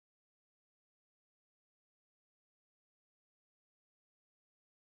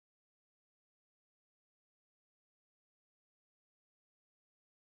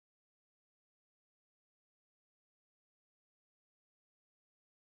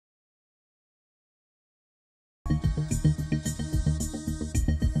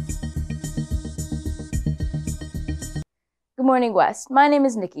Good morning, West. My name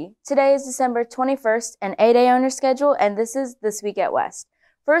is Nikki. Today is December 21st, an 8A owner schedule, and this is This Week at West.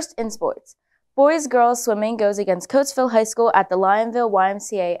 First, in sports. Boys-girls swimming goes against Coatesville High School at the Lionville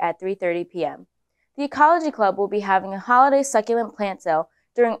YMCA at 3:30 p.m. The Ecology Club will be having a holiday succulent plant sale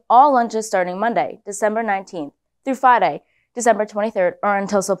during all lunches starting Monday, December 19th, through Friday, December 23rd, or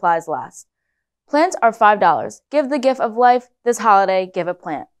until supplies last. Plants are $5. Give the gift of life this holiday, give a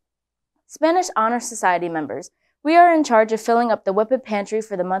plant. Spanish Honor Society members, we are in charge of filling up the Whippet Pantry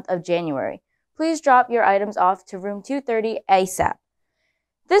for the month of January. Please drop your items off to room 230 ASAP.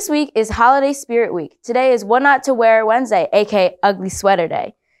 This week is Holiday Spirit Week. Today is What Not to Wear Wednesday, aka Ugly Sweater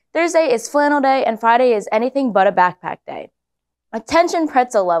Day. Thursday is Flannel Day, and Friday is Anything But a Backpack Day. Attention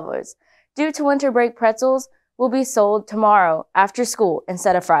pretzel lovers. Due to winter break, pretzels will be sold tomorrow after school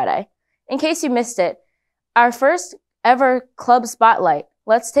instead of Friday. In case you missed it, our first ever club spotlight.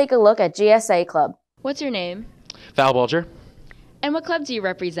 Let's take a look at GSA Club. What's your name? Val Bulger. And what club do you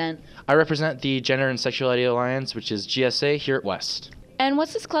represent? I represent the Gender and Sexuality Alliance, which is GSA here at West. And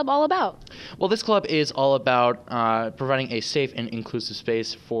what's this club all about? Well, this club is all about providing a safe and inclusive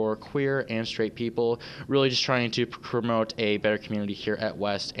space for queer and straight people, really just trying to promote a better community here at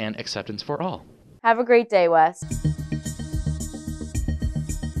West and acceptance for all. Have a great day, West.